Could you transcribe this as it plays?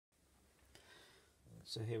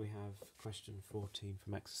So here we have question 14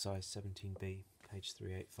 from exercise 17b, page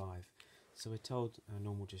 385. So we're told our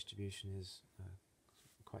normal distribution is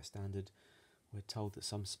quite standard. We're told that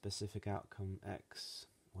some specific outcome x,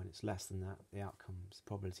 when it's less than that, the outcome's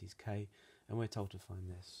probability is k, and we're told to find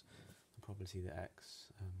this, the probability that x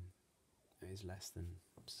is less than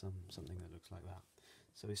something that looks like that.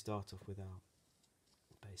 So we start off with our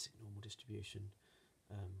basic normal distribution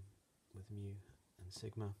with mu and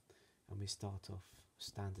sigma, and we start off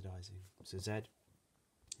standardizing. So z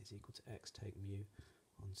is equal to x take mu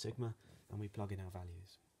on sigma, and we plug in our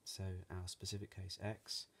values. So our specific case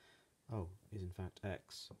x, is in fact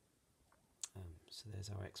x. So there's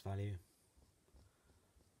our x value,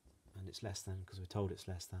 and it's less than because we're told it's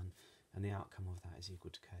less than, and the outcome of that is equal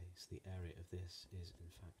to k. So the area of this is in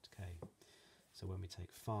fact k. So when we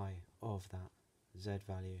take phi of that z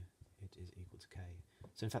value, it is equal to k.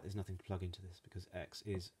 So in fact there's nothing to plug into this because x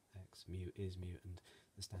is x, mu is mu, and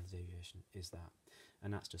the standard deviation is that.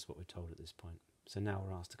 And that's just what we're told at this point. So now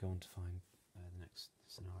we're asked to go on to find the next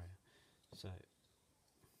scenario. So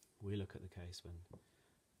we look at the case when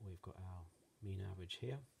we've got our mean average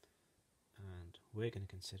here, and we're going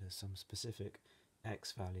to consider some specific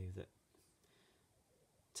x value that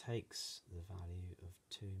takes the value of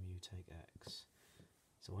 2 mu take x.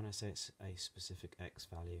 So when I say it's a specific x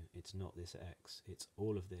value, it's not this x, it's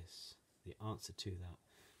all of this. The answer to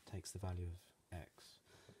that takes the value of x.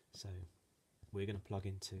 So we're going to plug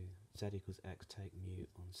into z equals x take mu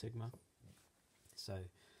on sigma. So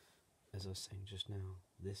as I was saying just now,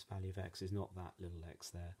 this value of x is not that little x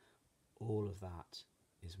there. All of that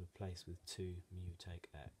is replaced with 2 mu take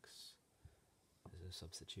x as a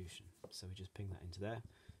substitution. So we just ping that into there.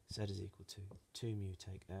 Z is equal to 2 mu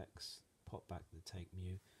take x, pop back the take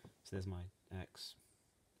mu. So there's my x,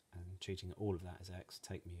 and treating all of that as x,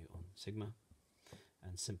 take mu on sigma.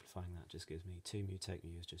 And simplifying that just gives me 2 mu take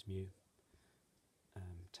mu is just mu,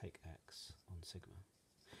 take x on sigma.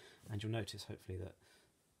 And you'll notice hopefully that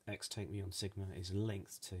x take mu on sigma is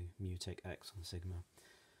linked to mu take x on sigma.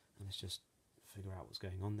 And let's just figure out what's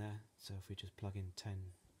going on there. So if we just plug in 10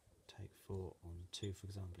 take 4 on 2, for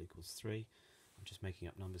example, equals 3. I'm just making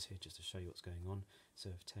up numbers here just to show you what's going on. So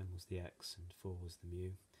if 10 was the x and 4 was the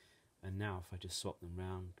mu. And now if I just swap them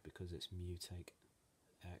round, because it's mu take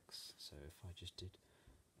x, so if I just did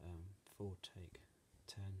 4 take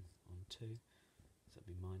 10 on 2, so that'd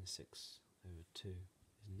be minus 6 over 2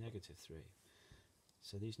 is negative 3.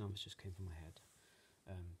 So these numbers just came from my head,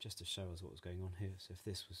 just to show us what was going on here. So if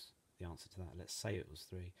this was the answer to that, let's say it was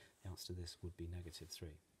 3, the answer to this would be negative 3.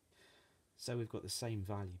 So we've got the same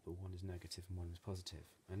value, but one is negative and one is positive,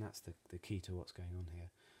 and that's the key to what's going on here.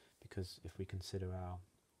 Because if we consider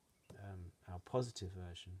our positive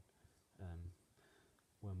version,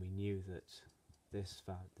 when we knew that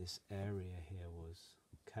this area here was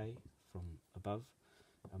k from above,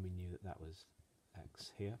 and we knew that that was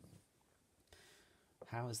x here,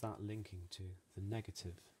 how is that linking to the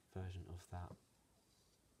negative version of that?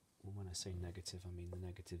 Well, when I say negative, I mean the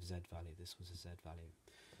negative z value. This was a z value.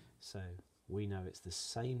 So we know it's the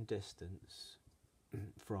same distance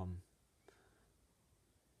from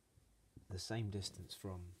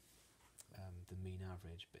the mean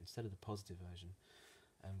average, but instead of the positive version,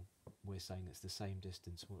 we're saying it's the same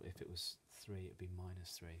distance. Well, if it was 3, it'd be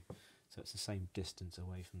minus 3. So it's the same distance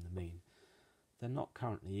away from the mean. They're not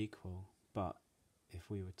currently equal, but if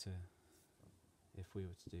we were to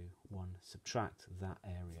do 1 subtract that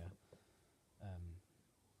area,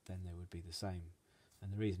 then they would be the same.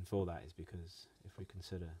 And the reason for that is because if we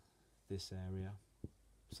consider this area,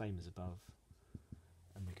 same as above,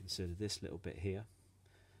 and we consider this little bit here,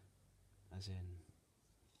 as in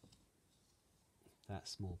that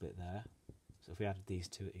small bit there, so if we added these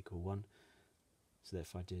two, it equal 1. So that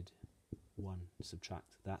if I did 1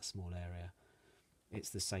 subtract that small area, it's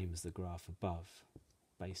the same as the graph above,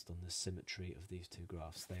 based on the symmetry of these two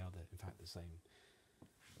graphs. They are in fact the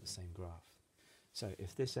same graph. So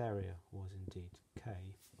if this area was indeed k,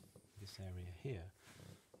 this area here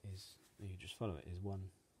is, you just follow it,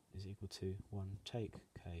 is equal to 1 take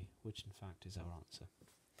k, which in fact is our answer.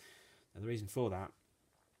 Now the reason for that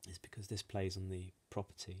is because this plays on the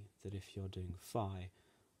property that if you're doing phi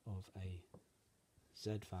of a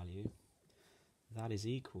z value, that is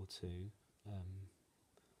equal to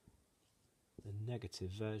the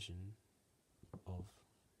negative version of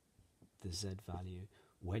the z value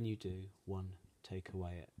when you do 1 take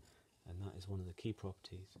away it. And that is one of the key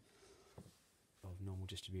properties of normal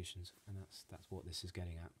distributions, and that's what this is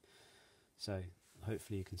getting at. So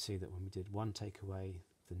hopefully you can see that when we did 1 take away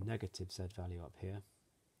the negative z value up here,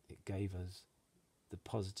 it gave us the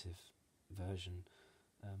positive version,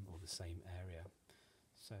 or the same area.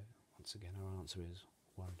 So once again our answer is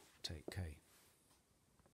 1.